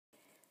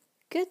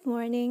Good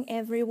morning,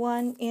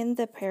 everyone in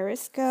the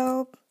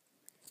Periscope.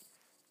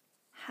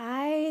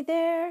 Hi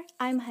there,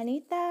 I'm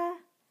Hanita.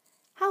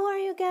 How are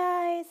you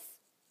guys?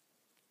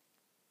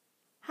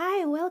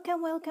 Hi,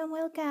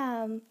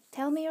 welcome.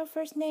 Tell me your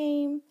first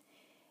name.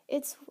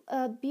 It's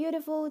a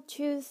beautiful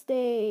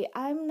Tuesday.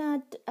 I'm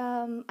not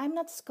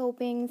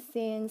scoping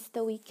since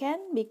the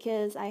weekend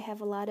because I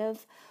have a lot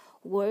of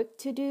work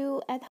to do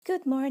at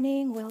Good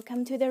morning,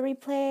 welcome to the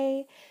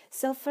replay.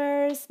 So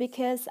first,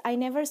 because I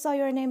never saw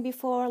your name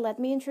before, let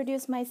me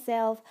introduce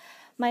myself.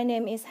 My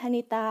name is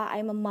Hanita.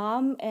 I'm a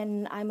mom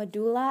and I'm a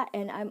doula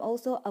and I'm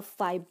also a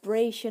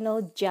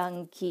vibrational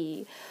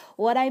junkie.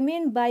 What I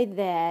mean by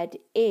that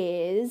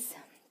is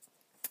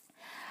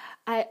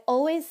I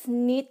always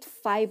need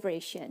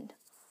vibration.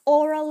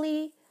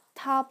 Orally,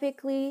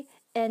 topically,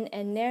 and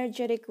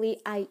energetically,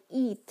 I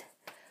eat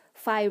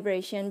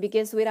vibration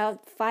because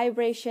without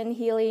vibration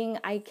healing,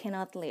 I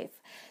cannot live.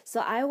 So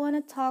I want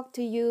to talk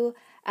to you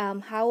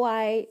how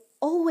I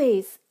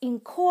always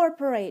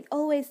incorporate,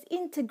 always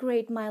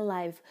integrate my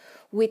life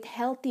with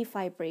healthy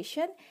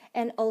vibration.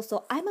 And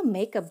also, I'm a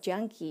makeup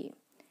junkie.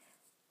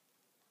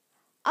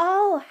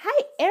 Oh,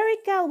 hi,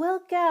 Erica.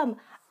 Welcome.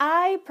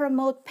 I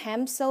promote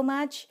Pam so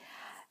much.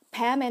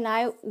 Pam and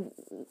I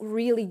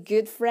really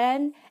good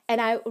friend,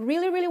 and I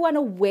really want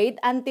to wait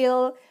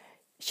until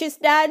she's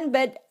done.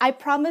 But I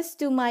promise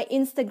to my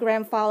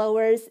Instagram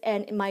followers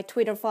and my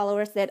Twitter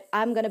followers that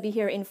I'm gonna be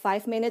here in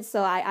 5 minutes.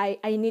 So I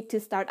need to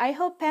start. I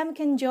hope Pam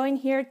can join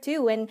here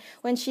too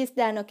when she's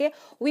done. Okay,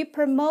 we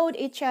promote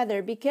each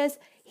other because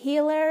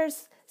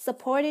healers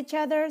support each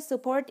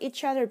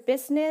other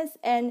business,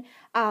 and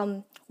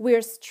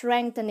we're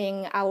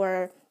strengthening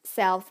our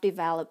self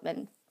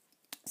development.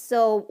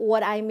 So,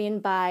 what I mean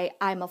by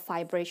I'm a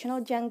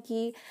vibrational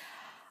junkie,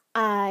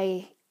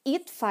 I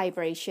eat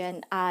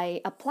vibration,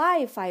 I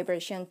apply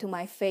vibration to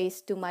my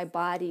face, to my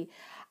body.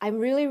 I'm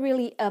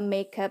really a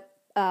makeup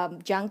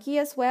junkie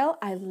as well.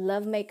 I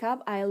love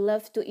makeup. I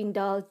love to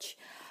indulge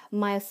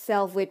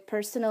myself with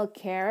personal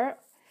care.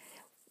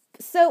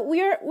 So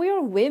we're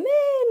women,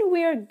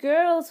 we're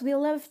girls. We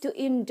love to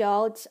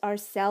indulge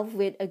ourselves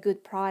with a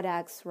good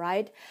products,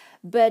 right?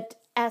 But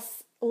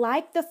as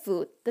like the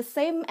food, the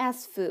same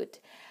as food,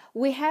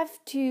 we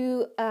have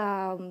to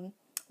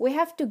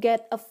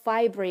get a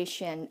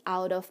vibration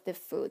out of the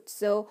food.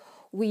 So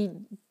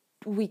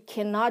we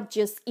cannot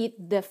just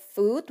eat the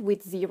food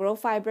with zero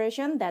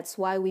vibration. That's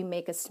why we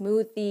make a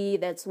smoothie.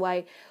 That's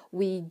why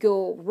we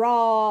go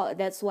raw.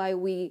 That's why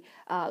we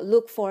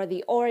look for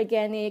the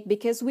organic,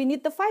 because we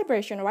need the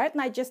vibration, right?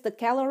 Not just the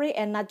calorie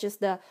and not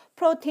just the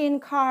protein,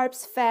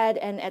 carbs, fat,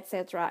 and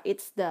etc.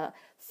 It's the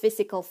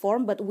physical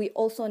form, but we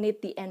also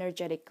need the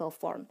energetical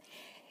form.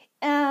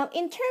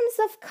 In terms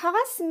of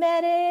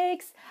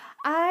cosmetics,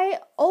 I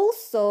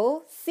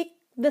also seek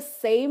the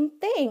same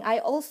thing. I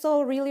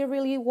also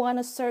really want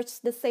to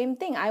search the same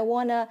thing. I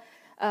want a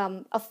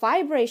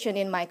vibration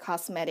in my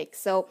cosmetics.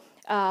 So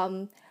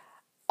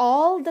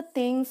all the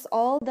things,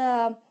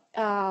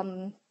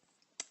 um,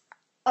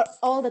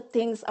 all the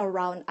things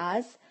around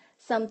us,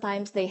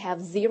 sometimes they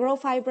have zero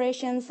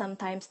vibration.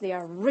 Sometimes they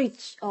are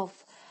rich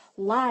of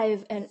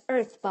live and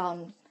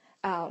earthbound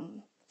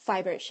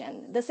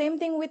vibration. The same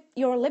thing with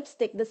your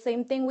lipstick, the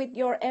same thing with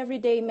your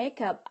everyday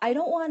makeup. I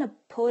don't want to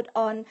put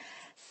on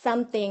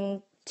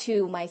something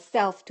to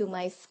myself, to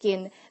my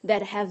skin,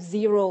 that have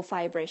zero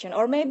vibration,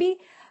 or maybe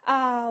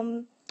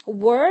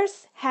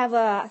worse, have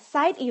a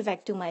side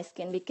effect to my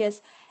skin,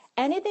 because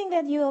anything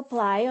that you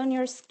apply on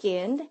your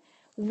skin,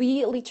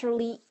 we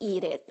literally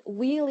eat it.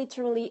 We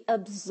literally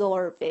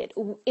absorb it.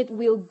 It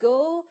will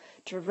go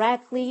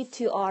directly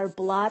to our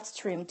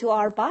bloodstream, to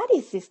our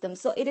body system.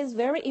 So it is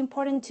very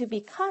important to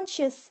be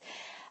conscious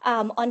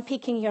on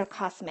picking your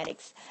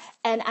cosmetics.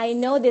 And I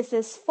know this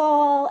is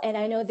fall and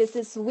I know this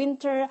is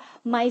winter.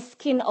 My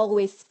skin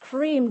always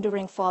scream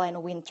during fall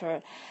and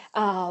winter.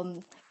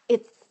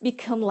 It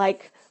become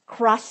like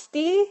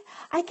crusty.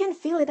 I can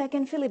feel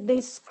it.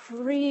 They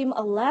scream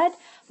a lot.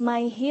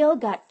 My heel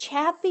got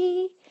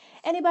chappy.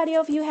 Anybody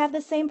of you have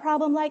the same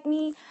problem like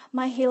me?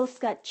 My heels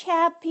got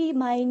chappy,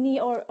 my knee,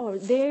 or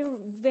they're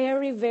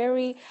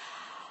very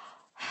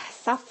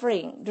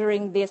suffering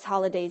during this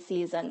holiday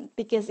season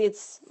because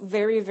it's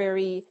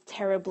very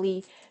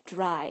terribly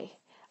dry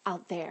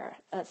out there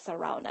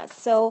around us.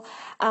 So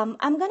I'm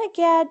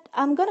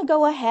gonna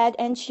go ahead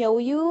and show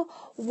you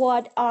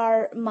what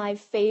are my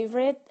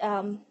favorite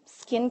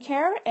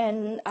skincare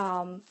and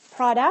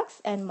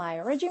products and my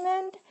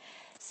regimen.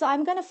 So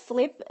I'm gonna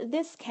flip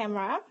this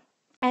camera,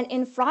 and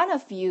in front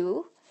of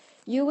you,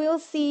 you will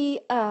see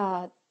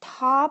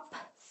top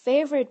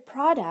favorite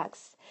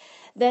products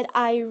that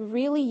I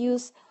really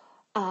use.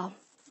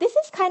 This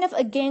is kind of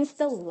against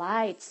the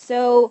light,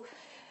 so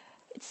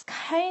it's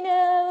kind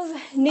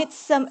of needs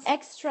some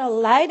extra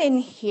light in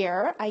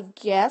here, I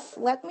guess.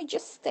 Let me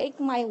just take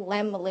my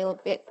lamp a little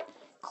bit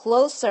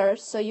closer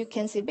so you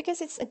can see, because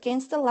it's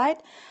against the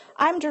light.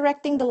 I'm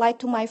directing the light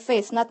to my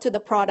face, not to the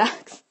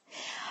products.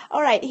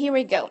 All right, here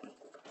we go.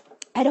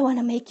 I don't want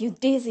to make you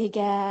dizzy,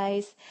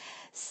 guys.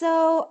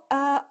 So,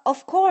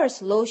 of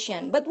course,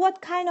 lotion. But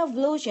what kind of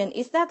lotion?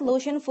 Is that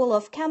lotion full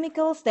of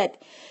chemicals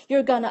that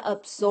you're gonna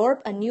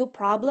absorb a new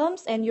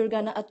problems and you're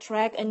gonna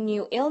attract a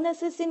new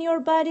illnesses in your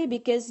body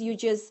because you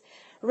just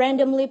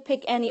randomly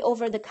pick any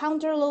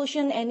over-the-counter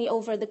lotion, any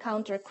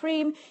over-the-counter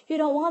cream? You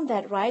don't want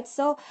that, right?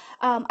 So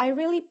I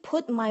really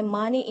put my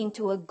money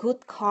into a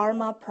good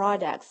karma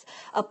products,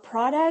 a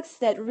products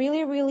that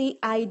really, really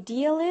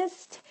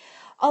idealist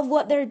of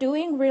what they're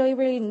doing, really,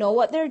 really know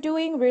what they're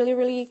doing, really,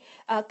 really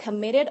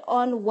committed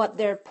on what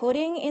they're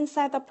putting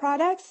inside the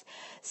products.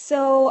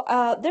 So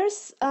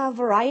there's a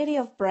variety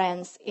of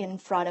brands in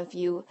front of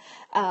you.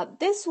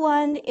 This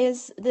one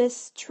is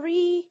this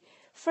three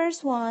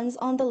first ones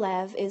on the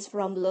left is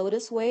from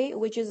Lotus Way,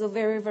 which is a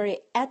very, very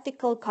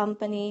ethical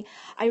company.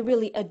 I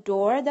really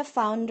adore the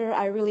founder.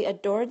 I really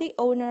adore the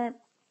owner.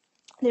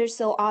 They're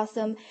so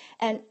awesome.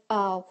 And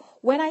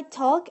when I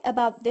talk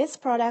about these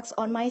products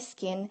on my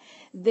skin,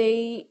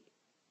 they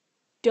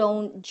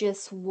don't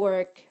just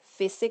work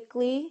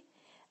physically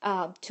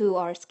to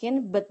our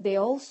skin, but they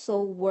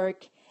also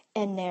work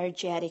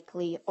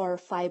energetically or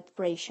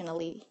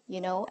vibrationally.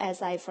 You know,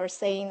 as I first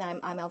saying,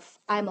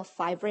 I'm a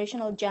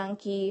vibrational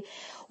junkie.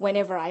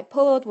 Whenever I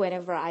put,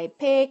 whenever I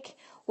pick,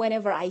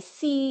 whenever I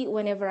see,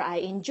 whenever I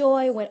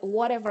enjoy,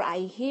 whatever I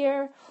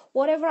hear,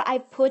 whatever I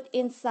put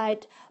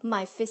inside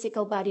my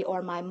physical body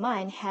or my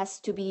mind has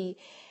to be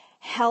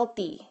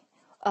healthy,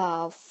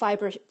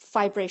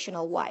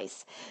 vibrational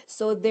wise.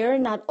 So they're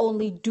not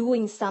only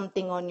doing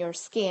something on your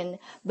skin,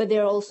 but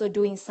they're also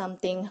doing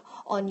something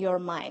on your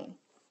mind.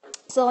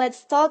 So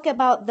let's talk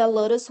about the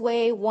Lotus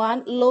Way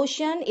one.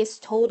 Lotion is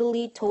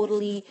totally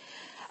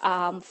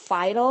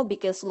vital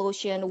because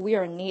lotion, we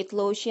are need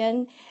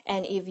lotion.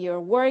 And if you're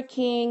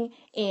working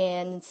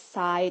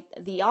inside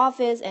the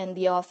office and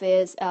the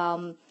office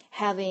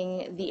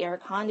having the air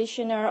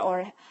conditioner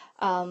or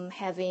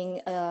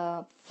having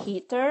a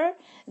heater,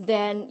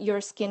 then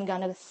your skin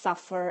gonna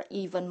suffer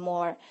even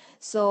more.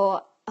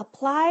 So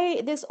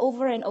apply this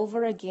over and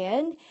over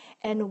again.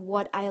 And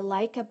what I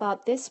like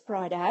about this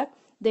product,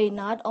 they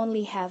not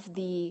only have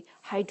the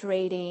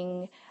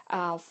hydrating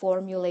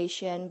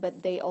formulation,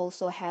 but they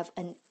also have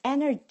an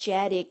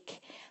energetic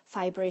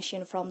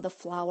vibration from the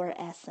flower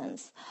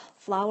essence.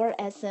 Flower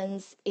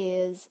essence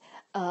is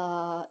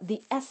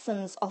the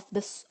essence of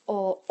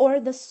or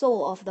the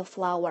soul of the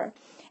flower.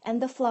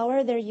 And the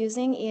flower they're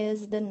using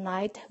is the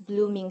Night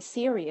Blooming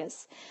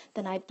Cereus.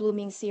 The Night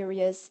Blooming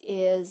Cereus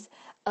is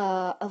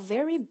a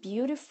very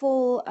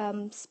beautiful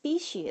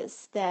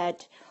species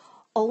that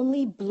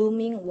only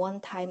blooming one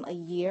time a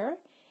year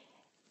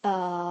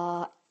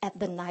at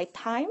the night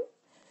time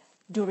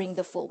during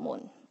the full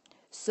moon.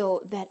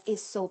 So that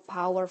is so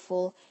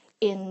powerful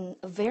in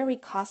a very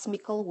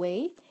cosmical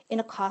way. In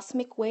a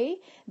cosmic way,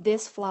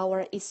 this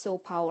flower is so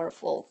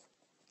powerful.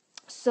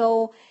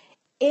 So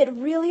it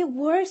really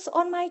works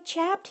on my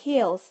chapped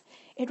heels.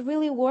 It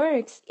really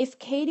works. If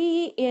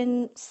Katie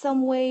in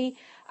some way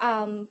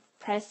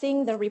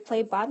pressing the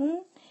replay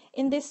button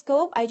in this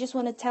scope, I just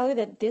want to tell you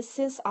that this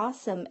is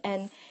awesome.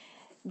 And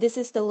this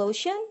is the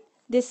lotion.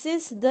 This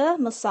is the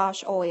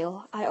massage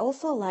oil. I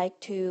also like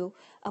to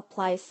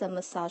apply some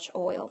massage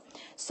oil.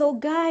 So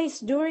guys,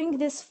 during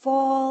this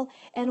fall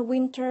and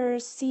winter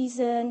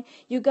season,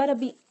 you gotta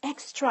be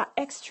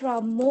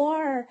extra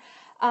more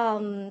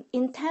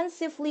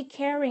intensively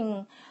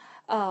caring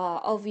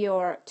of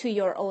your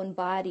own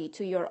body,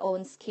 to your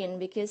own skin,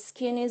 because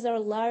skin is our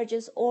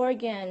largest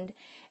organ,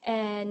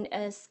 and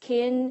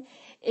skin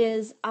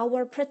is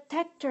our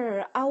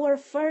protector, our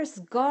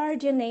first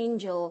guardian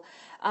angel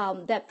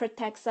that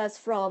protects us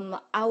from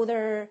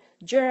outer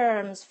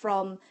germs,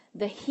 from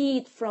the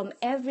heat, from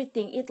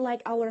everything. It's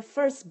like our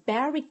first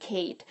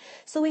barricade.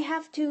 So we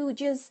have to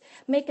just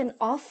make an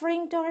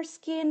offering to our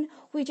skin.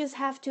 We just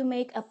have to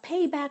make a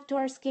payback to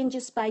our skin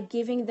just by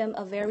giving them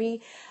a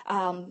very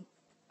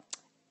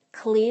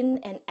clean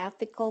and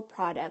ethical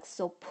product.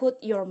 So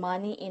put your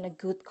money in a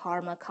good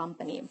karma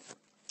company.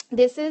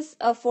 This is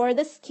for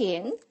the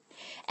skin,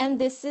 and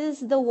this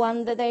is the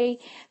one that I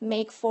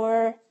make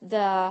for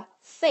the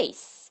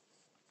face.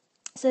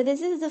 So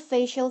this is the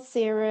facial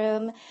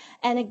serum,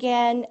 and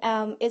again,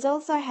 it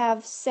also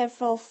have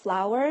several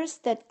flowers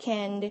that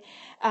can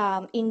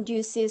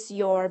induces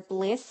your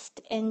bliss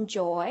and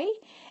joy,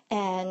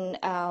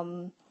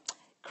 and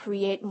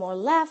create more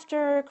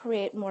laughter,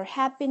 create more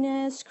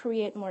happiness,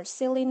 create more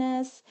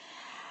silliness.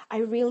 I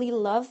really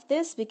love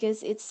this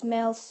because it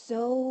smells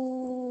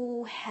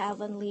so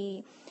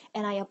heavenly,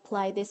 and I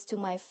apply this to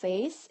my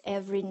face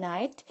every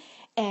night.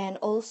 And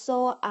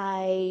also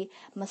I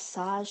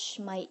massage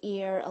my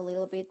ear a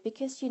little bit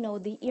because, you know,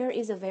 the ear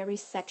is a very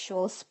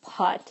sexual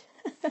spot.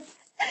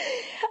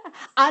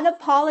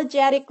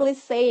 Unapologetically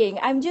saying,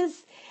 I'm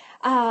just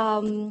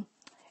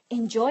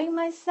enjoying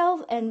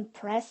myself and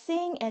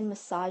pressing and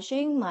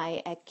massaging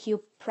my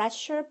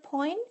acupressure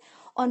point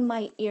on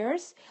my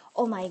ears.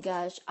 Oh my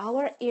gosh,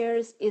 our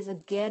ears is a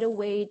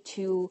getaway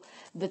to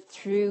the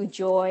true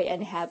joy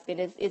and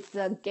happiness. It's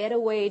a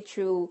getaway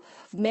through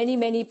many,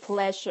 many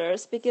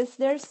pleasures because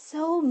there's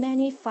so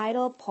many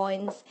vital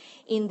points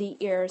in the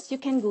ears. You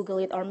can Google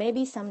it, or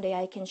maybe someday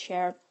I can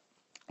share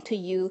to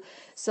you.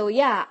 So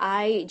yeah,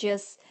 I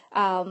just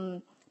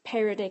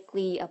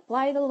periodically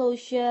apply the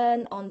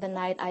lotion. On the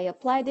night I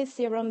apply this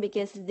serum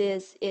because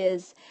this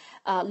is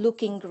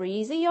looking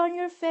greasy on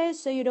your face,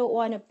 so you don't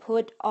want to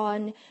put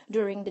on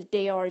during the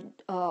day or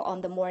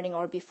on the morning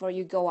or before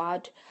you go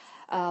out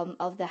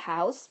of the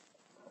house.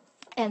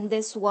 And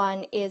this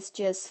one is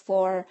just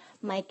for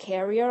my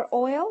carrier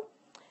oil.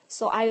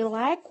 So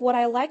what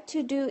I like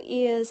to do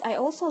is I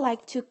also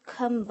like to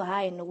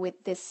combine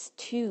with these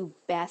two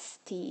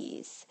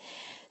besties.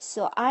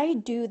 So I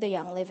do the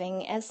Young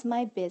Living as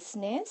my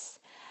business.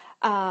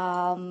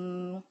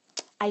 I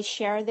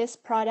share these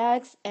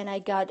products and I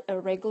got a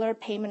regular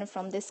payment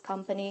from this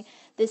company.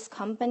 This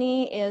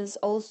company is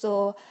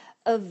also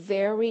a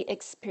very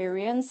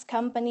experienced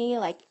company.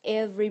 Like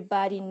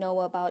everybody know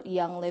about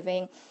Young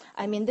Living.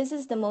 I mean, this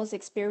is the most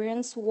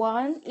experienced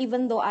one,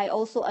 even though I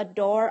also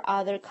adore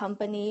other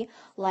company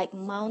like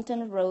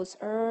Mountain Rose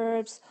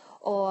Herbs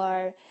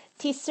or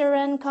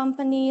Tisserand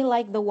company,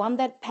 like the one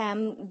that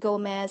Pam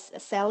Gomez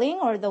selling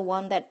or the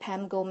one that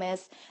Pam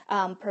Gomez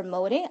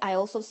promoting. I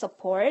also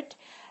support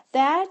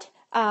that.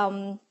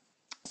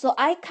 So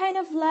I kind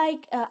of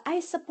like, I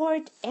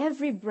support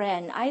every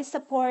brand. I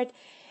support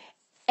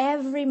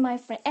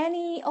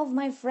any of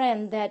my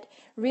friend that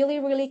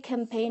really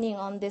campaigning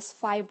on this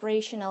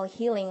vibrational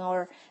healing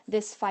or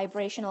this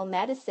vibrational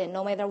medicine.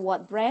 No matter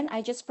what brand,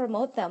 I just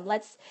promote them.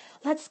 Let's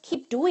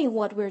keep doing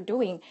what we're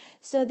doing.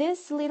 So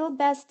these little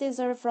besties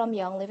are from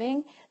Young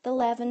Living. The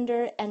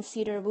lavender and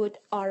cedarwood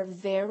are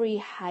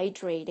very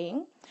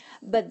hydrating,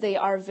 but they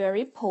are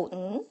very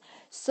potent.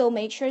 So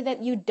make sure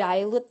that you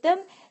dilute them.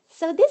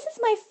 So this is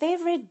my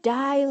favorite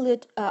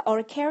dilute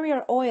or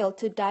carrier oil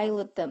to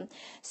dilute them.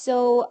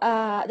 So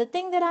the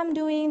thing that I'm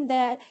doing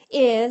that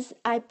is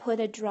I put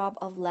a drop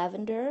of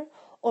lavender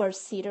or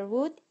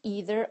cedarwood,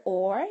 either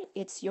or,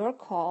 it's your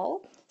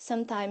call.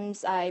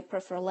 Sometimes I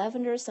prefer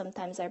lavender,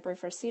 sometimes I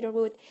prefer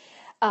cedarwood.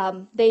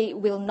 They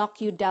will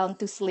knock you down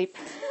to sleep.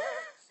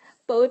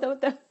 Both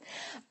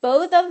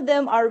of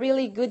them are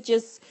really good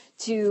just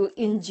to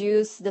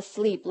induce the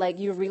sleep, like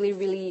you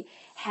really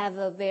have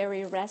a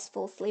very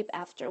restful sleep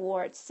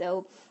afterwards.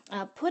 So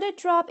put a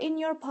drop in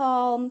your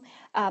palm,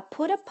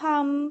 put a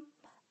pump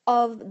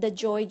of the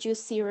Joy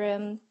Juice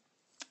serum,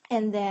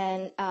 and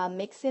then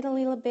mix it a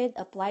little bit,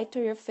 apply it to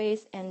your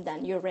face, and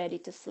then you're ready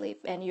to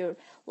sleep, and you're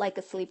like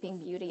a sleeping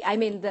beauty. I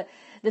mean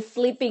the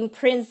sleeping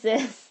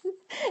princess,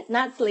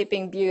 not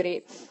sleeping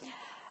beauty.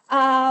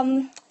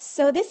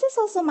 So this is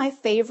also my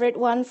favorite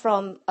one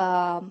from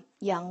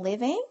Young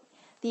Living,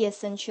 the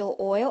essential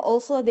oil.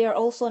 Also,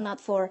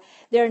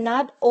 they're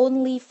not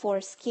only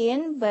for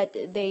skin, but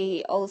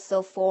they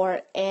also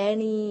for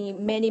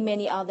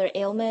many other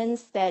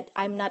ailments that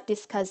I'm not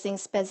discussing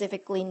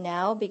specifically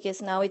now,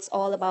 because now it's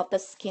all about the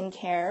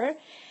skincare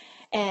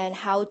and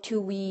how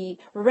do we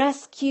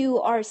rescue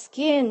our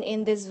skin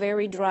in this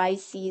very dry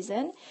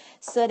season.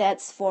 So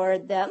that's for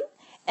them.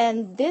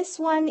 And this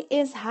one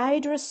is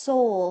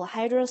hydrosol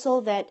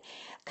that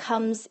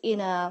comes in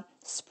a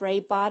spray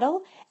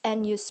bottle,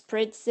 and you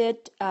spritz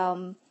it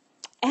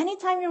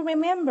anytime you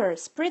remember.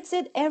 Spritz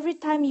it every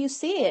time you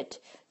see it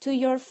to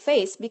your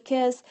face,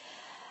 because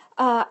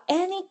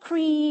any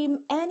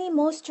cream, any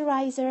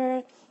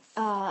moisturizer,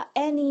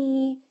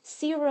 any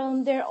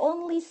serum, they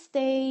only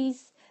stay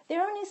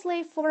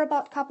for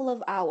about a couple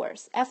of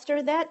hours.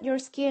 After that, your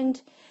skin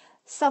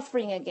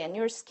suffering again,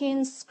 your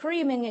skin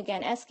screaming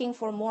again, asking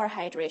for more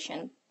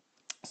hydration.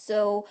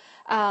 So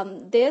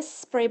this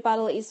spray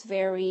bottle is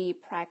very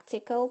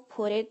practical.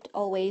 Put it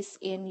always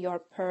in your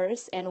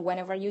purse, and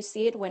whenever you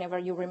see it, whenever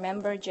you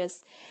remember,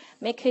 just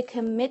make a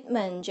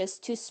commitment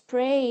just to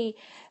spray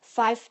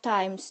 5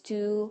 times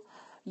to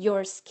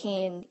your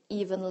skin,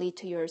 evenly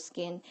to your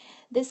skin.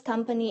 This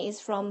company is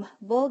from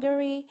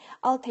Bulgari,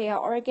 Altea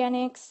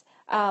Organics.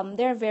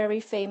 They're very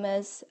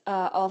famous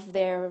of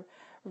their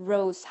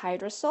rose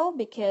hydrosol,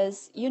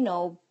 because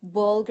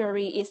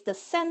Bulgari is the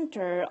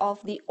center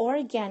of the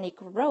organic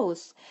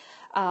rose,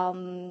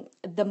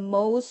 the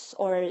most,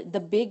 or the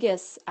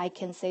biggest, I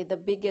can say, the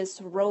biggest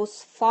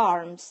rose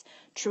farms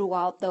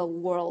throughout the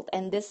world.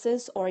 And this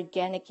is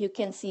organic. You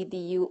can see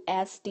the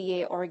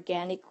USDA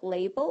organic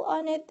label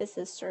on it. This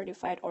is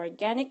certified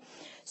organic.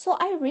 So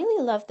I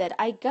really love that.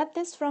 I got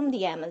this from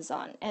the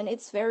Amazon, and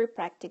it's very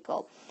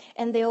practical.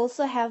 And they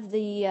also have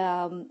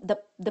the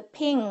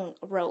pink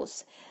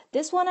rose.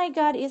 This one I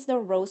got is the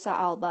Rosa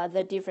alba,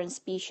 the different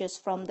species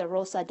from the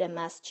Rosa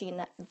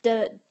damascena.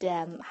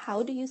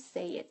 How do you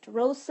say it?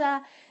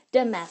 Rosa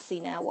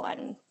damascena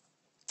one.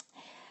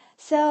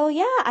 So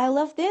yeah, I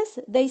love this.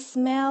 They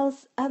smell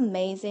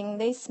amazing.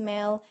 They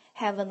smell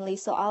heavenly.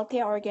 So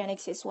Altea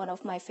Organics is one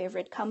of my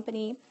favorite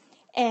company.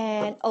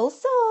 And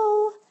also,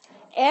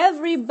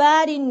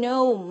 Everybody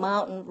know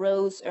Mountain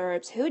Rose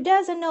Herbs. Who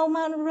doesn't know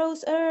Mountain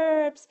Rose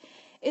Herbs?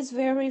 It's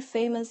very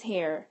famous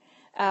here.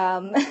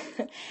 Um,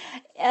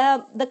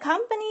 the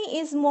company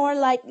is more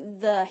like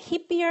the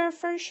hippier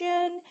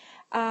version.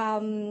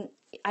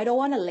 I don't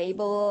want to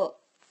label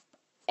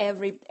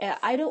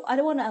I don't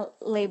want to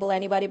label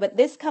anybody, but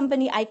this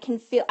company I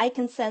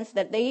can sense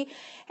that they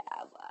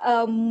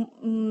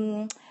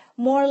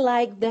more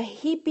like the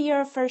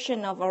hippier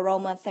version of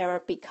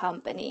aromatherapy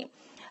company.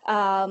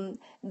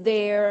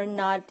 They're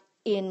not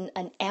in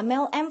an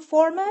MLM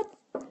format.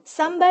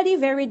 Somebody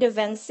very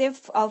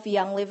defensive of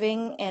Young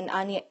Living and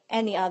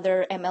any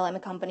other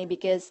MLM company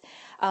because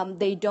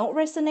they don't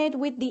resonate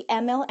with the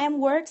MLM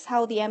works,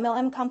 how the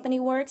MLM company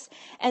works.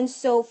 And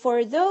so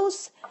for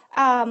those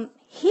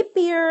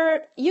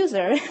hippier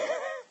user,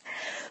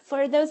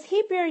 for those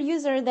hippier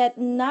user that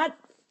not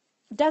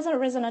doesn't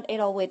resonate at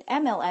all with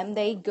MLM,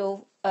 they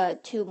go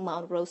to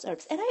Mount Rose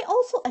Herbs. And I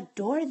also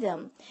adore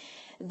them.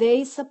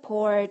 They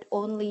support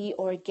only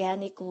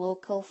organic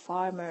local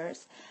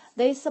farmers.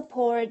 They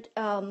support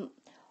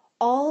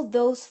all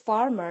those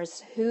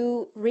farmers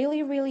who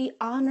really, really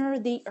honor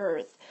the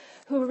earth,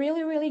 who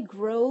really, really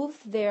grow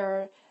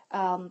their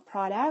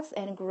products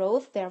and grow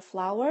their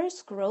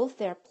flowers, grow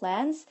their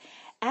plants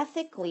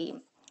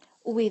ethically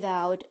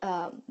without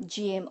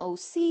GMO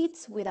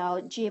seeds,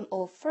 without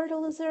GMO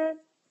fertilizer.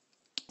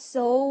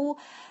 So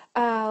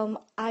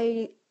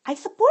I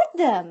support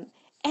them.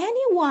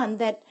 Anyone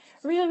that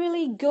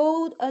really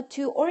go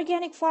to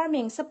organic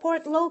farming,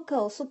 support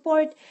local,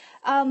 support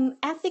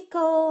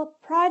ethical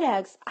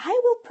products, I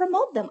will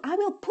promote them. I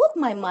will put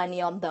my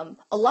money on them,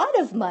 a lot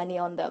of money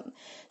on them.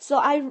 So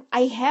I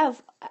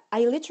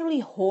literally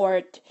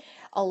hoard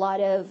a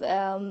lot of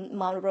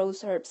Mount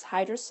Rose Herbs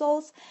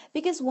hydrosols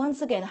because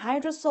once again,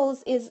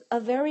 hydrosols is a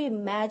very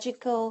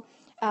magical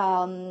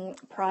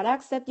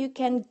products that you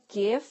can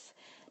give,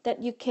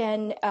 that you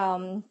can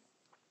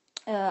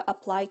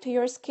apply to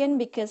your skin,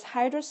 because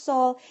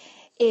hydrosol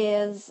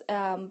is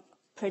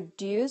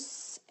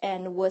produced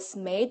and was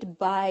made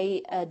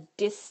by a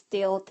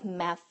distilled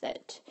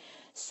method.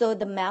 So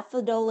the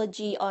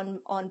methodology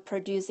on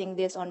producing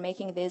this, on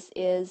making this,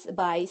 is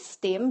by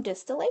steam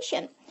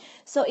distillation.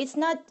 So it's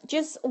not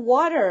just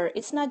water.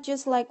 It's not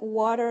just like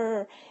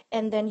water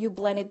and then you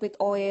blend it with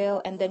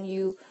oil and then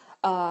you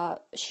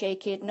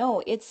shake it.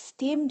 No, it's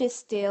steam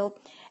distilled,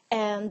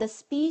 and the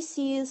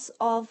species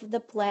of the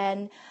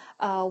plant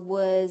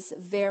was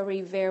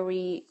very,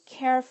 very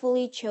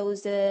carefully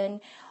chosen,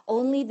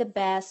 only the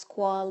best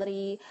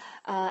quality,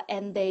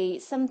 and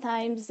the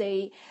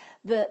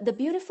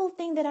beautiful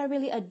thing that I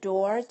really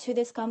adore to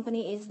this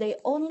company is they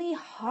only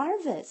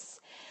harvest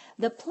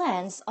the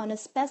plants on a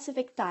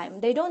specific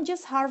time. They don't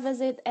just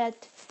harvest it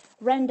at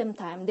random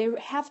time. They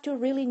have to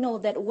really know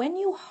that when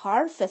you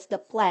harvest the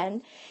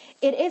plant,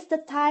 it is the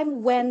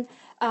time when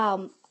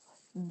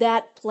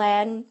that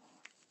plant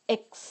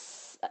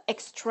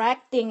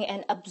extracting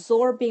and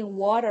absorbing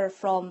water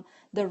from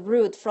the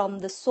root, from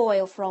the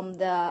soil, from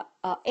the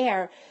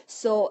air.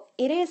 So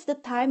it is the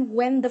time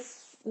when the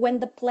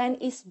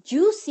plant is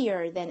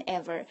juicier than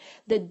ever,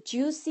 the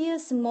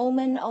juiciest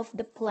moment of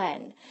the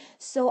plant.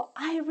 So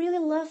I really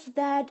love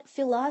that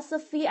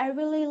philosophy. I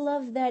really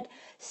love that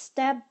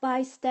step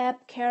by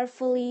step,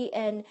 carefully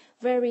and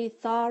very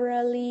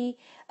thoroughly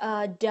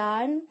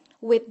done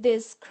with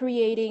this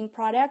creating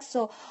product.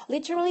 So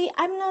literally,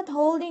 I'm not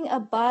holding a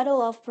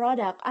bottle of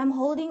product. I'm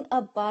holding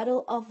a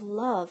bottle of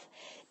love,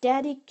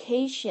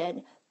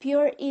 dedication,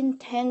 pure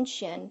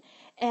intention,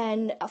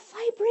 and a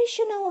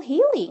vibrational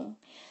healing.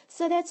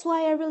 So that's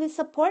why I really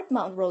support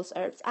Mount Rose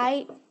Herbs.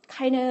 I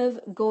kind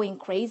of going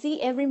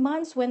crazy every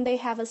month when they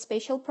have a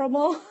special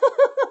promo.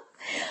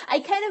 I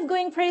kind of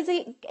going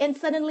crazy, and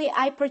suddenly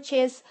I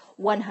purchase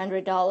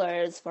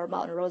 $100 for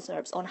Mountain Rose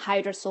Herbs on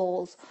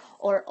hydrosols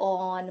or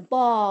on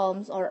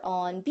balms or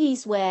on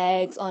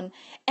beeswax, on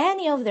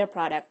any of their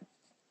product.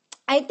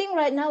 I think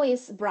right now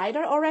it's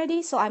brighter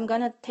already, so I'm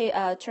gonna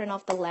turn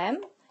off the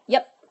lamp.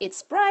 Yep,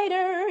 it's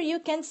brighter. You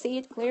can see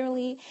it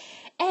clearly.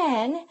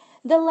 And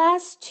the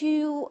last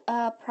two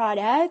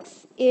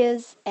products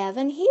is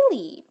Evan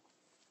Healy.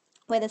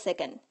 Wait a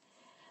second.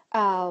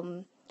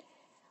 All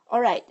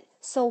right.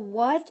 So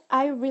what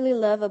I really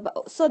love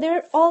about, so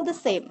they're all the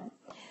same.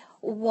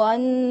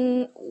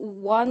 One,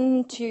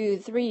 two,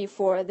 three,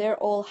 four. They're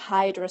all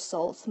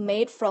hydrosols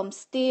made from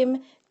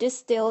steam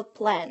distilled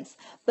plants,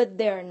 but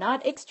they're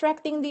not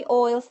extracting the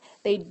oils.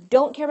 They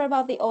don't care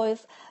about the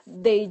oils.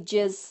 They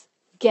just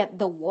get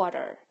the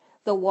water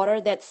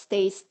that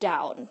stays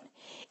down.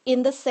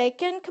 In the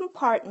second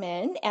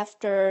compartment,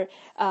 after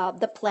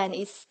the plant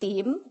is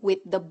steamed with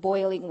the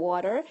boiling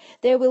water,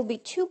 there will be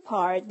two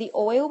parts. The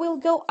oil will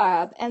go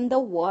up and the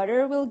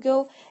water will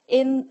go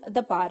in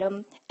the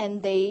bottom,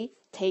 and they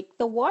take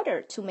the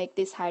water to make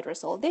this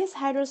hydrosol. This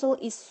hydrosol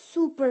is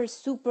super,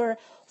 super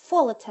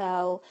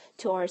volatile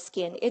to our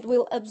skin. It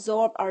will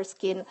absorb our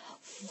skin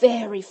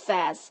very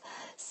fast.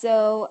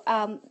 So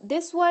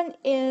this one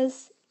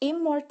is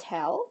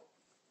Immortelle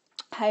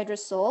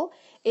hydrosol.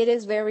 It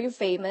is very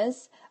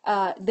famous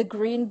the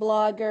green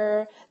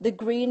blogger, the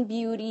green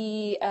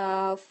beauty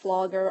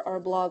vlogger or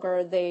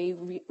blogger, they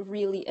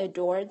really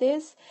adore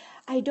this.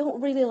 I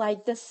don't really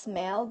like the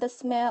smell. The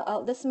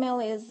smell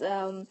is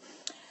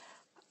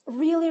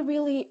really,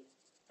 really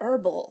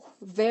herbal,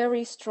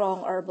 very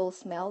strong herbal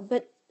smell.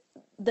 But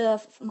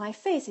my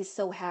face is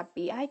so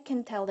happy. I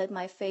can tell that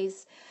my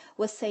face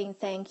was saying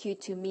thank you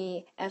to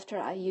me after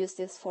I used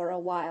this for a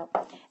while.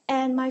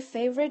 And my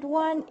favorite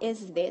one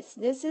is this.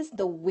 This is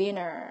the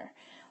winner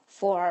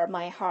for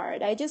my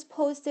heart. I just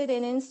posted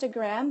in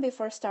Instagram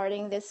before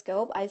starting this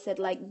scope. I said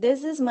like,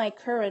 this is my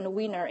current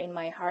winner in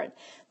my heart,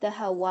 the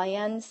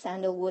Hawaiian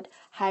Sandalwood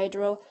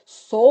Hydro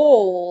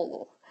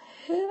Soul.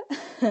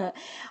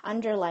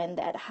 Underline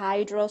that,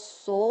 Hydro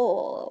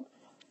Soul.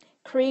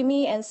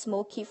 Creamy and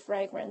smoky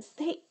fragrance.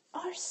 They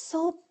are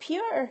so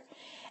pure.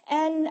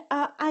 And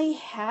I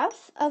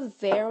have a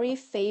very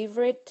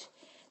favorite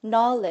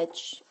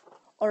knowledge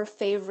or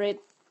favorite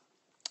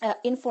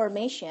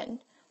information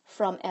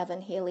from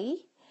Evan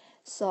Healy.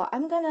 So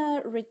I'm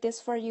gonna read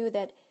this for you,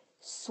 that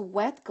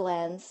sweat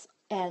glands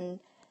and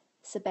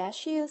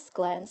sebaceous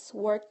glands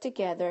work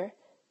together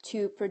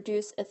to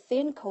produce a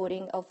thin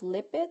coating of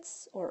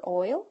lipids or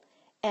oil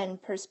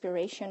and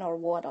perspiration or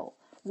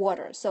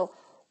water. So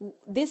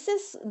this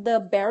is the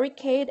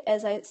barricade,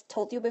 as I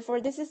told you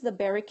before, this is the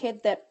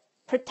barricade that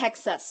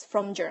protects us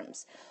from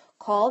germs,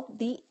 called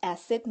the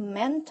acid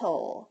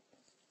mantle.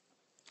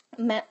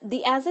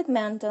 The acid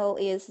mantle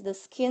is the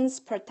skin's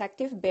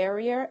protective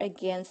barrier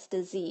against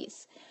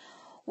disease.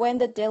 When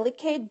the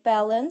delicate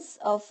balance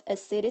of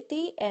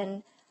acidity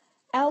and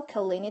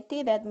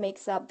alkalinity that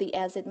makes up the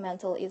acid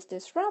mantle is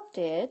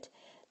disrupted,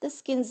 the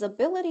skin's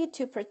ability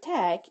to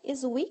protect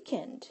is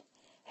weakened.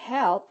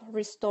 Help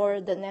restore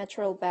the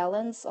natural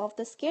balance of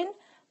the skin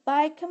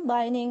by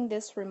combining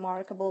this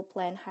remarkable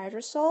plant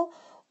hydrosol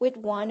with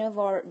one of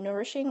our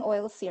nourishing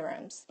oil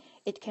serums.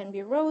 It can be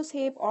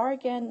rosehip,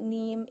 argan,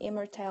 neem,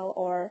 immortelle,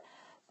 or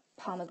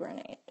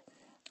pomegranate.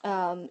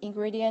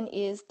 Ingredient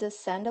is the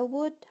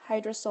sandalwood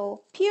hydrosol,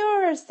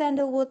 pure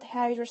sandalwood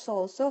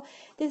hydrosol. So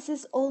this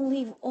is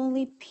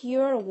only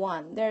pure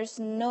one. There's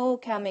no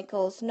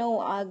chemicals,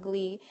 no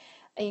ugly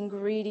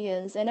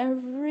ingredients, and I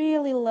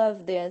really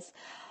love this.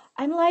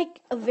 I'm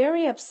like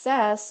very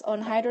obsessed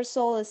on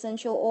hydrosol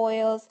essential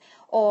oils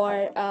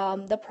or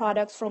the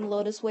products from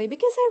Lotus Way,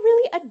 because I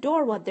really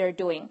adore what they're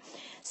doing.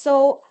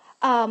 So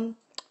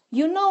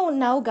you know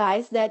now,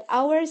 guys, that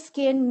our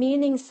skin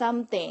meaning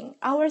something.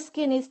 Our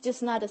skin is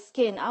just not a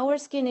skin. Our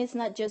skin is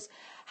not just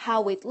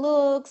how it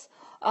looks,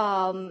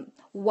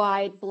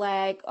 white,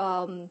 black,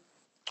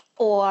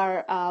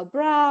 or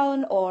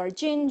brown or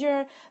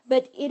ginger,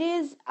 but it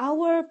is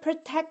our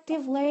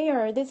protective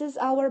layer. This is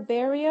our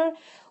barrier.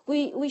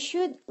 We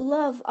should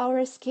love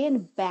our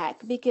skin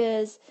back,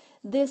 because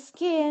the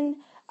skin,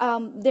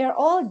 they're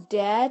all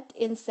dead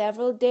in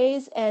several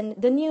days, and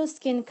the new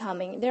skin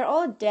coming, they're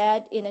all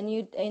dead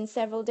in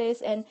several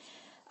days, and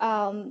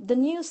the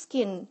new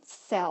skin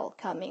cell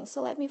coming.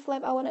 So let me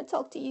flip. I want to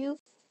talk to you.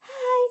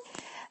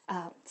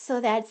 Hi. So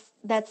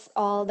that's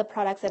all the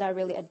products that I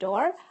really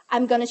adore.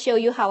 I'm gonna show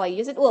you how I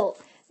use it. Well,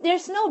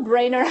 there's no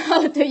brainer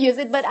how to use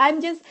it, but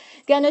I'm just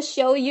gonna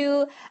show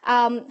you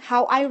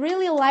how I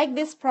really like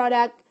this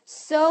product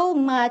so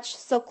much.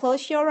 So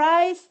close your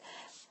eyes.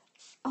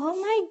 Oh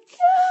my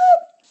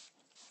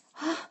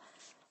god!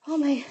 Oh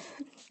my!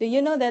 Do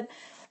you know that?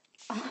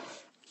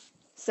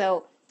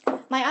 So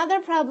my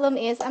other problem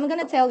is, I'm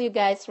gonna tell you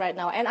guys right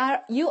now, and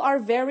you are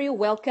very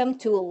welcome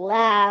to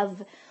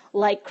laugh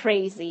like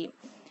crazy.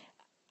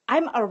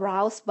 I'm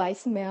aroused by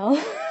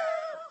smell.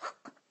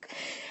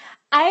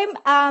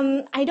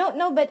 I don't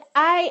know, but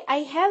I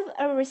have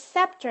a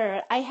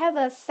receptor. I have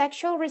a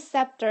sexual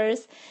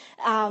receptors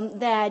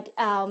that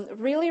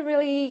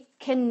really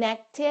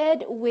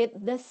connected with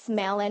the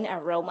smell and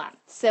aroma.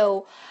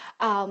 So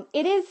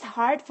it is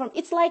hard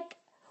it's like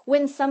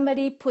when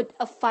somebody put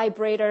a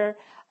vibrator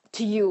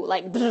to you,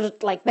 like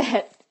like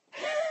that.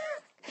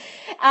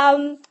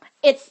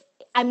 It's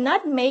I'm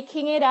not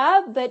making it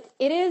up, but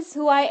it is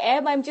who I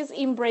am. I'm just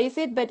embrace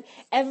it. But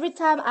every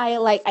time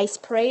I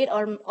spray it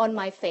on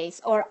my face,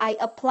 or I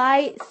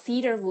apply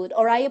cedar wood,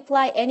 or I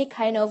apply any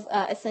kind of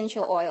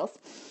essential oils,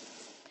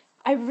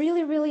 I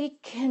really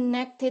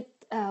connected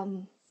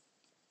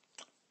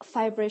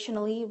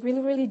vibrationally,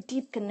 really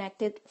deep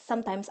connected.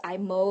 Sometimes I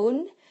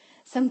moan.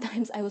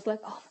 Sometimes I was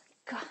like, oh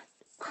my god.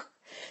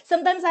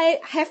 Sometimes I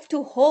have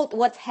to hold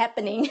what's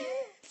happening.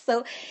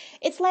 So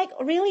it's like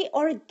really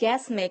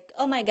orgasmic.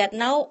 Oh my god!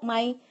 Now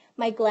my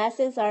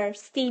glasses are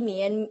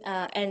steamy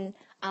and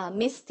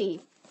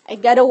misty. I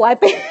gotta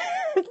wipe it.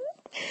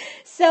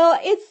 So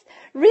it's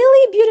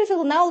really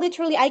beautiful. Now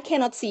literally I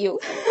cannot see you.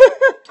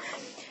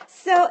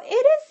 So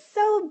it is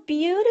so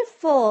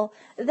beautiful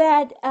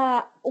that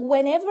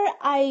whenever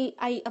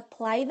I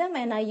apply them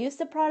and I use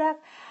the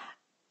product,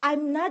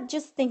 I'm not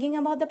just thinking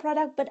about the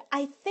product, but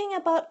I think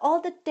about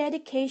all the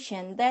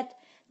dedication that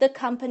the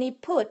company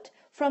put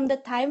from the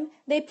time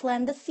they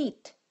plant the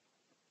seed.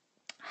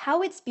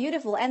 how it's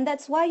beautiful. And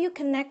that's why you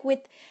connect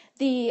with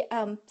the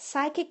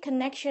psychic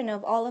connection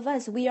of all of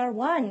us. We are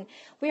one.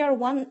 We are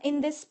one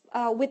in this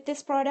with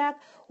this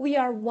product. We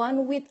are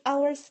one with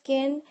our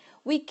skin.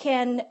 We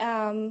can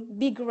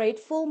be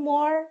grateful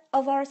more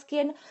of our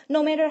skin,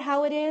 no matter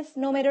how it is,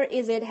 no matter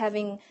is it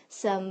having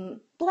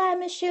some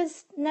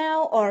blemishes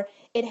now, or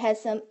it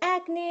has some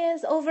acne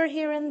over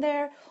here and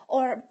there,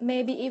 or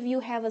maybe if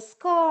you have a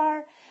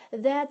scar,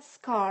 that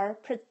scar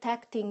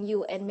protecting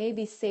you and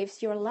maybe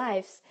saves your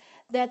lives.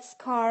 That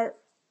scar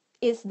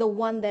is the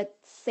one that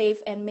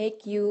save and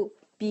make you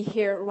be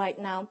here right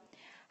now.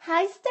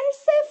 Hi, Star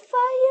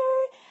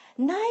Sapphire.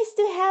 Nice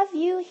to have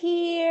you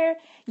here.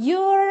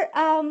 You're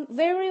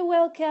very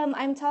welcome.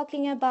 I'm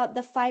talking about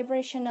the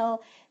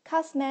vibrational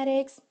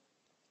cosmetics.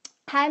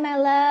 Hi, my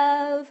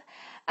love.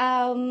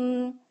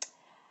 Um,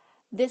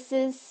 this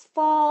is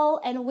fall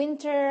and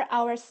winter.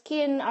 Our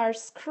skin are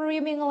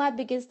screaming a lot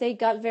because they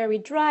got very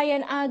dry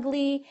and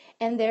ugly,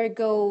 and they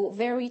go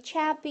very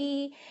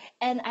chappy.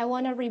 And I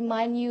want to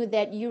remind you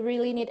that you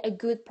really need a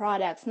good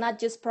products, not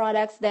just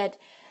products that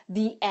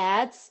the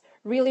ads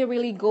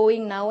really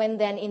going now and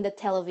then in the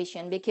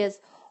television, because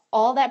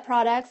all that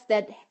products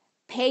that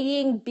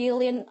paying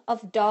billion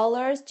of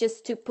dollars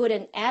just to put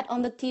an ad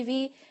on the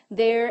TV,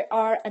 they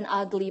are an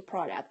ugly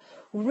product.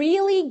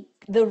 Really,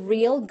 the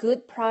real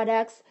good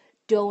products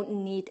don't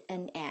need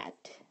an ad.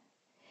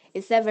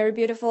 Is that very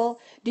beautiful?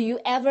 Do you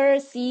ever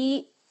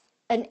see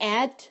an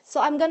ad?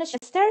 So I'm gonna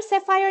Star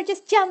Sapphire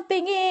just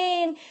jumping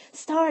in.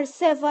 Star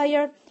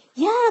Sapphire,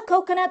 yeah,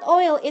 coconut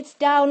oil. It's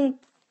down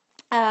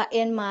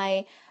in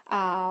my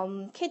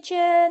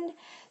kitchen.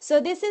 So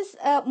this is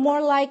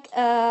more like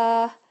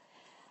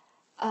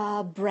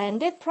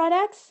branded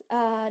products,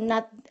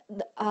 not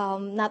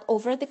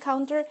over the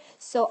counter.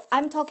 So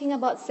I'm talking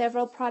about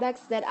several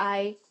products that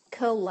I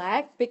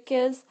collect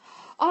because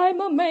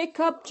I'm a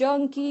makeup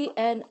junkie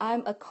and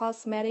I'm a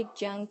cosmetic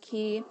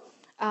junkie.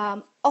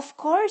 Of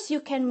course, you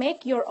can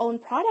make your own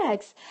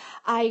products.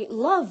 I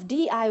love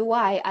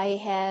DIY. I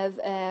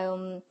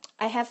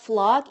have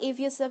vlog. If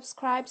you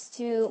subscribe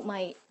to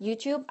my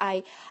YouTube,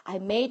 I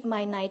made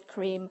my night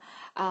cream.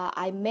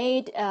 I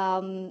made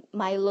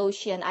my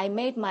lotion. I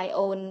made my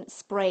own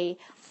spray.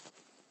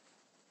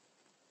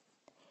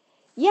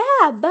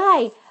 Yeah,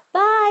 bye.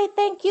 Bye.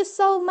 Thank you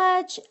so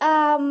much,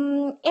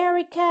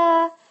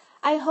 Erica.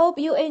 I hope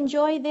you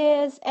enjoy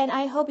this and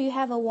I hope you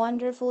have a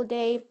wonderful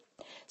day.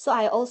 So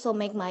I also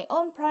make my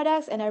own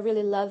products and I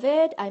really love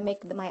it. I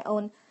make my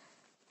own.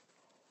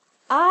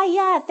 Ah,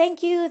 yeah,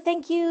 thank you,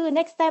 thank you.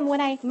 Next time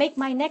when I make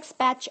my next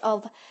batch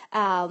of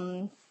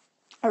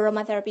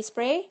aromatherapy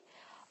spray.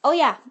 Oh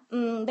yeah,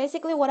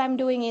 basically what I'm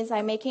doing is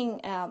I'm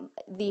making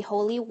the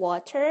holy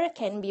water,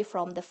 can be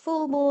from the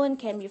full moon,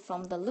 can be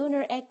from the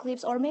lunar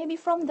eclipse, or maybe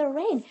from the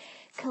rain.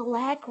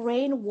 Collect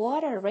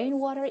rainwater.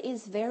 Rainwater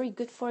is very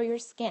good for your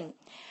skin.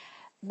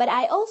 But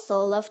I also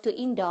love to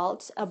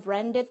indulge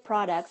branded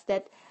products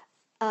that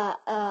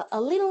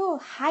a little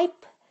hyper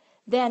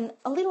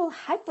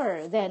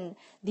than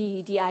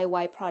the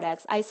DIY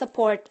products. I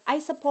support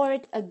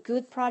a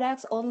good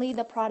products, only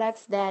the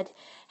products that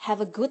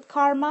have a good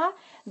karma,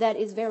 that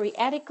is very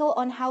ethical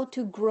on how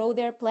to grow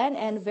their plant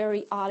and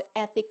very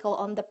ethical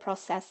on the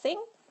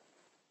processing.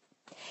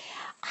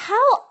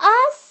 How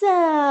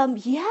awesome!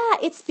 Yeah,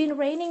 it's been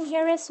raining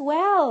here as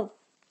well.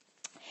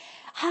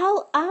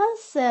 How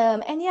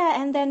awesome! And yeah,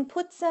 and then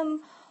put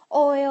some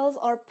oils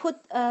or put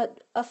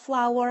a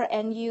flower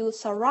and you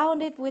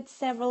surround it with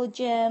several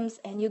gems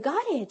and you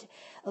got it.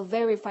 A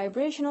very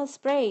vibrational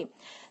spray.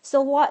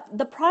 So what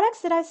the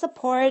products that I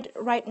support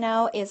right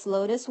now is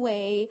Lotus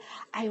Way.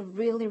 I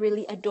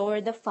really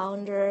adore the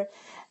founder.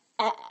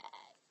 Uh,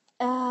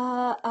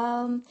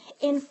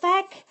 in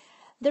fact,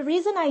 the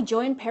reason I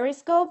joined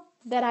Periscope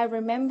that I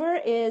remember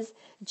is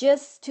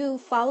just to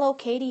follow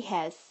Katie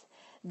Hess,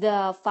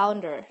 the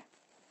founder.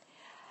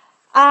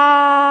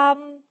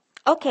 Um,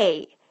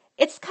 okay,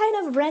 it's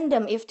kind of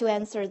random if to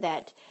answer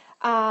that.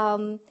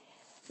 Um,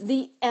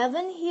 the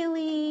Evan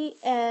Healy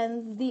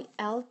and the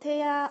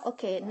Altea,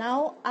 okay,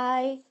 now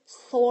I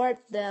sort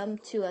them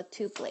to a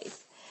two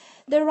place.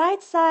 The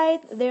right side,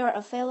 they are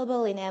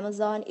available in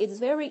Amazon. It's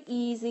very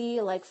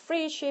easy, like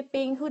free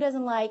shipping. Who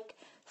doesn't like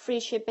free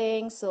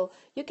shipping? So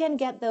you can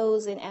get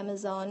those in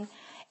Amazon.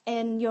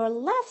 And your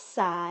left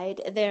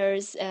side,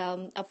 there's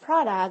a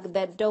product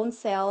that don't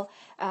sell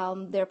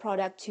their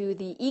product to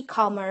the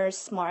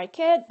e-commerce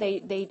market.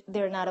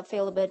 They're not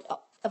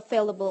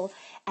available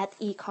at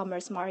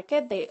e-commerce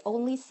market. They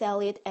only sell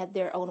it at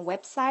their own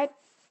website,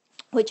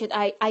 which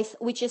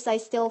is I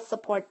still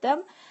support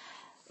them.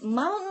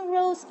 Mountain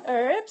Rose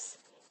Herbs,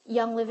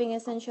 Young Living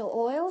Essential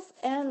Oils,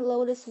 and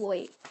Lotus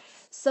Way.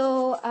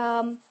 So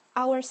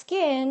our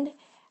skin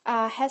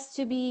has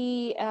to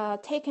be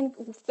taken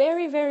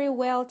very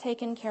well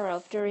taken care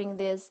of during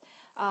this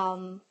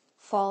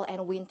fall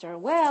and winter.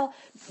 Well,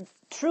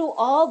 through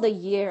all the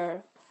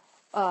year,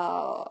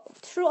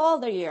 through all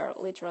the year,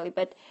 literally.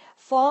 But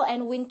fall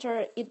and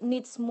winter, it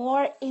needs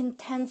more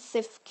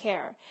intensive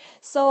care.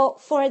 So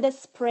for the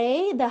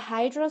spray, the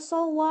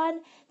hydrosol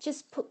one,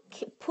 just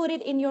put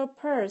it in your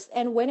purse,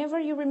 and whenever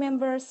you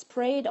remember,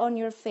 spray it on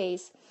your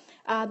face.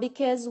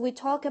 Because we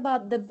talk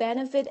about the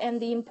benefit and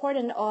the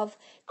importance of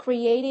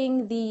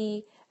creating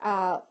the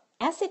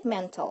acid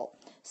mantle.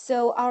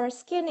 So our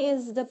skin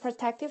is the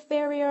protective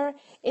barrier.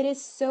 It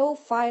is so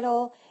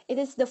vital. It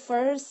is the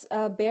first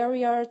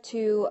barrier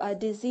to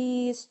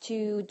disease,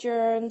 to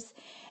germs.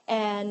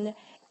 And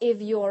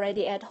if you're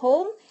already at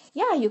home,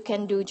 yeah, you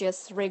can do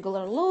just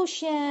regular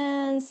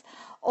lotions,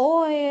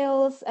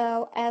 oils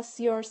as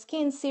your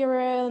skin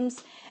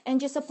serums, and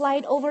just apply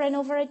it over and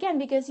over again,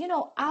 because you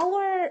know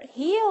our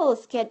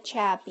heels get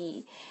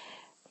chappy.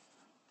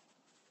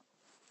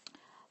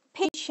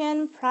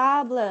 Patient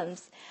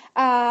problems,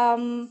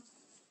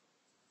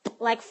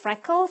 like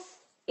freckles.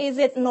 Is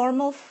it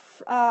normal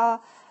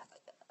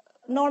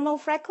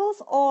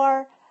freckles,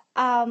 or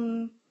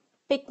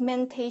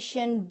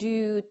pigmentation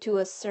due to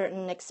a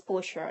certain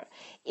exposure?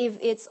 If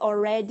it's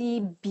already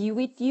be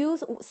with you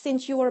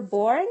since you were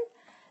born,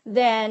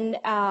 then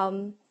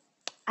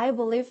I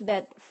believe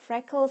that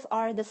freckles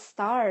are the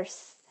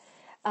stars,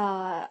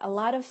 a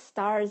lot of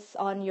stars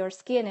on your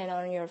skin and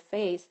on your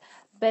face.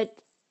 But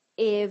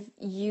if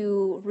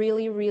you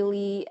really,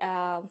 really,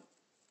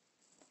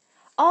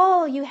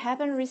 oh, you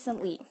haven't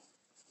recently.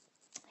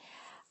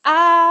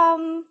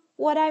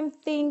 What I'm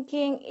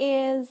thinking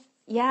is,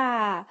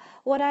 yeah,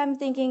 what I'm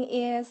thinking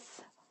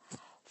is,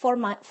 for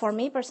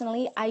me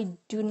personally, I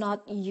do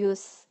not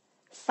use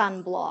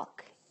sunblock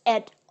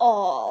at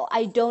all.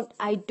 I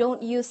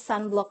don't use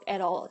sunblock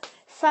at all.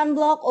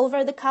 Sunblock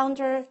over the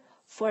counter,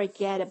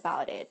 forget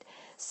about it.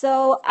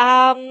 So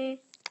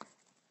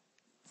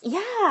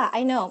yeah,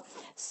 I know.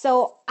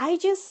 So I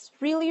just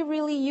really,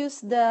 really use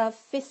the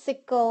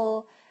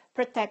physical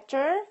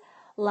protector,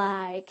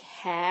 like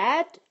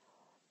hat.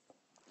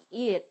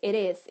 It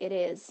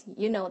is.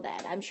 You know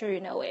that. I'm sure you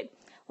know it.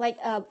 Like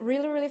a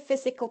really, really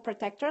physical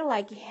protector,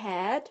 like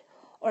hat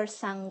or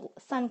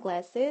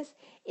sunglasses.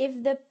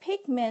 If the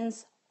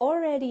pigments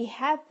already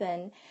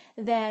happen,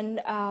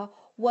 then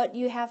what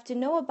you have to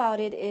know about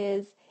it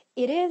is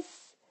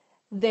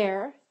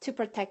there to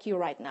protect you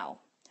right now.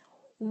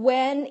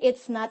 When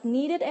it's not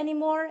needed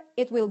anymore,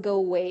 it will go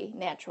away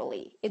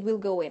naturally. It will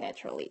go away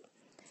naturally,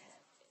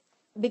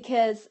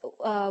 because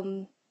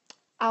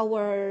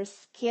our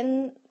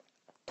skin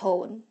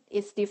tone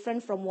is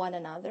different from one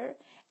another.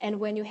 And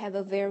when you have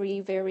a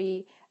very,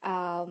 very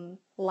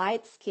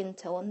light skin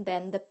tone,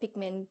 then the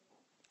pigment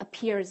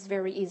appears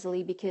very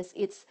easily, because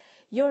it's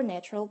your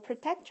natural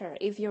protector.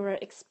 If you're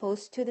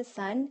exposed to the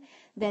sun,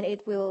 then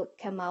it will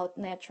come out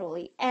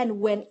naturally.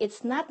 And when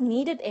it's not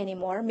needed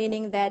anymore,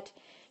 meaning that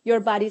your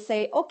body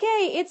say,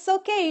 okay, it's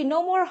okay,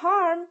 no more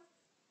harm.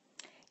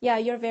 Yeah,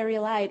 you're very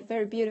light,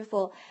 very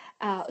beautiful.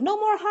 No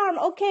more harm.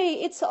 Okay,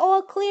 it's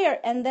all clear.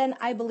 And then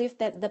I believe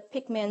that the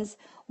pigments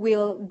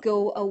will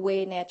go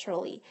away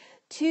naturally.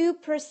 To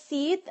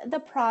proceed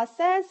the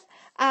process,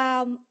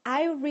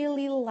 I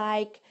really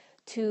like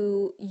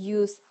to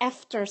use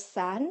after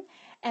sun.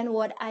 And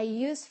what I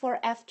use for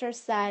after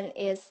sun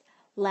is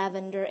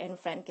lavender and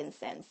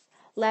frankincense.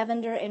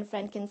 Lavender and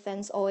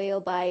frankincense oil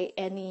by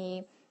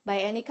any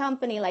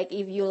company. Like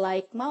if you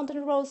like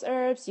Mountain Rose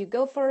Herbs, you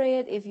go for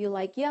it. If you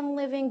like Young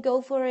Living,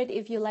 go for it.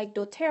 If you like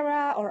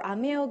doTERRA or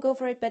Ameo, go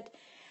for it. But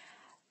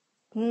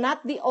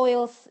not the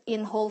oils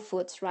in Whole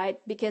Foods, right?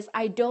 Because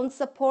I don't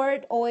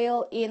support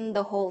oil in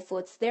the Whole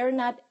Foods. They're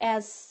not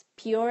as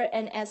pure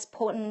and as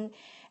potent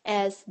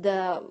as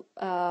the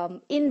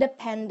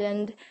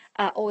independent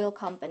oil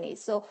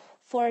companies. So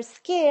for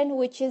skin,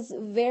 which is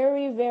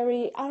very,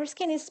 very, our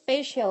skin is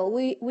special.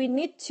 We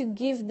need to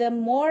give them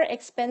more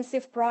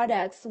expensive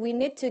products. We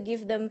need to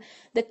give them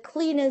the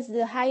cleanest,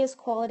 the highest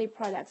quality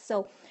products.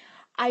 So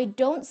I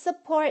don't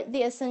support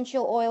the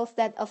essential oils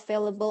that are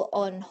available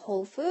on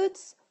Whole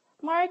Foods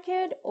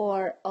market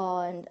or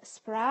on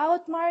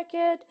Sprout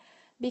market,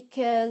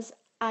 because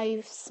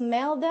I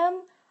smell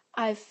them,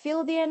 I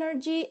feel the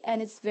energy,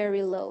 and it's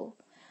very low.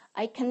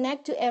 I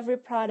connect to every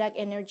product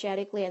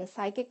energetically and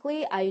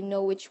psychically. I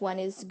know which one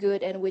is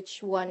good and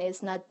which one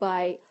is not,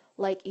 by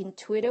like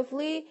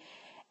intuitively.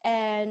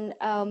 And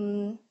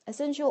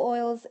essential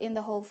oils in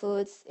the Whole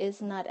Foods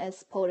is not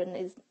as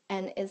potent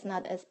and is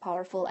not as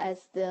powerful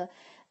as the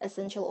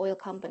essential oil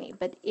company.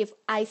 But if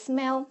I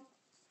smell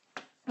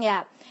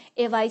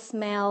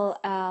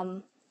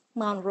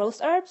Mount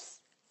Rose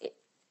Herbs,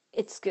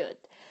 it's good.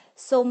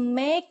 So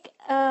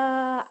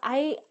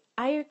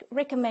I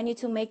recommend you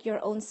to make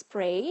your own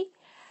spray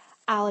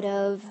out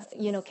of,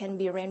 can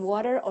be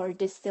rainwater or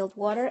distilled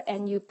water,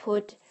 and you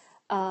put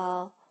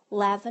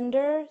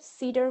lavender,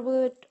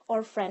 cedarwood,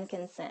 or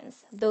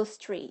frankincense. Those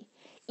three,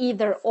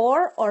 either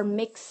or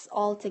mix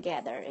all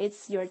together.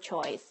 It's your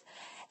choice.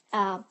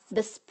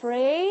 The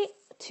spray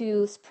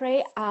to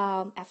spray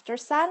after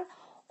sun,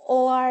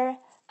 or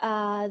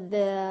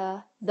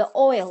the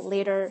oil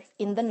later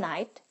in the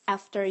night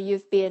after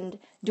you've been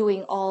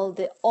doing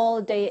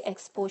all day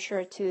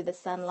exposure to the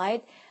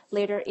sunlight.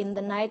 Later in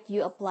the night,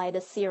 you apply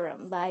the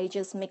serum by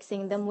just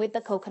mixing them with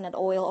the coconut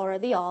oil or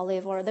the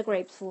olive or the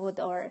grapefruit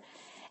or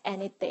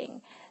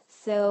anything.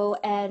 So,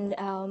 and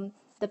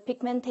the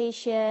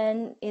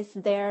pigmentation is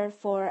there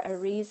for a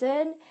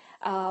reason.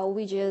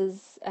 We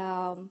just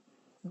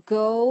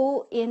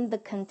go in the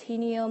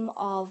continuum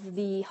of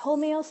the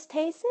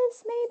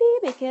homeostasis,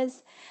 maybe,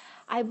 because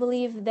I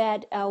believe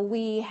that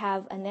we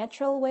have a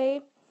natural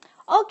way.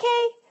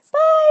 Okay,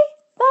 bye.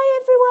 Bye,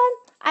 everyone.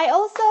 I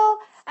also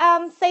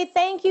say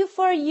thank you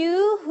for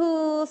you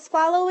who's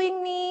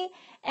following me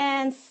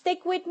and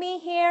stick with me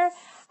here.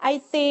 I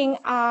think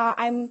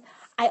I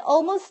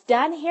almost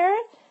done here.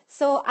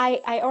 So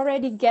I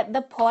already get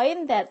the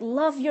point that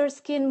love your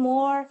skin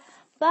more.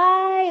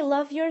 Bye.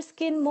 Love your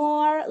skin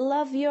more.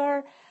 Love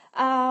your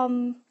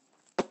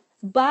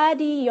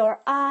body, your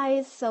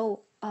eyes.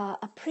 So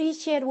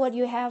appreciate what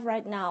you have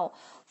right now.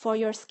 For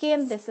your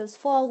skin, this is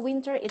fall,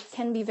 winter. It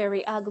can be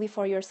very ugly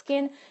for your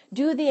skin.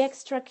 Do the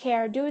extra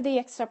care. Do the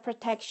extra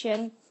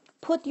protection.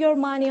 Put your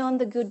money on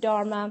the good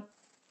dharma.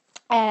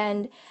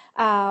 And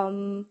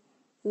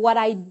what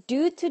I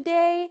do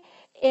today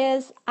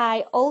is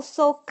I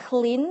also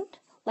cleaned,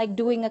 like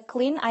doing a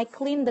clean. I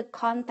clean the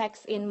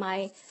contacts in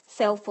my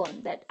cell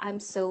phone that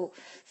I'm so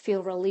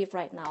feel relief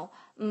right now.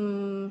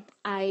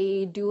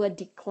 I do a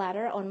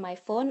declutter on my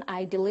phone.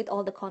 I delete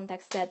all the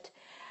contacts that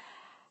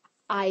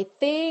I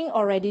think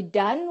already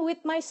done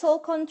with my soul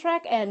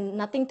contract and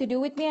nothing to do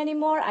with me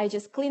anymore. I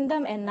just clean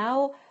them, and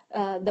now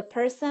the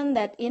person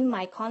that in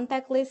my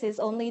contact list is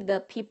only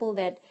the people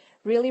that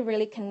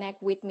really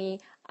connect with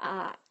me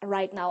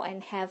right now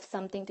and have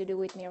something to do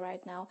with me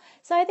right now.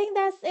 So I think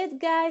that's it,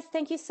 guys.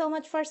 Thank you so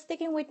much for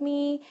sticking with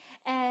me,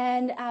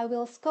 and I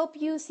will scope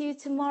you, see you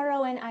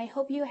tomorrow, and I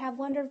hope you have a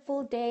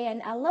wonderful day,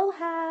 and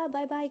aloha.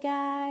 Bye bye,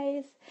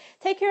 guys.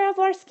 Take care of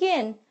our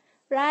skin,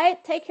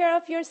 right? Take care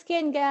of your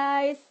skin,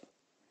 guys.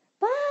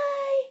 Bye.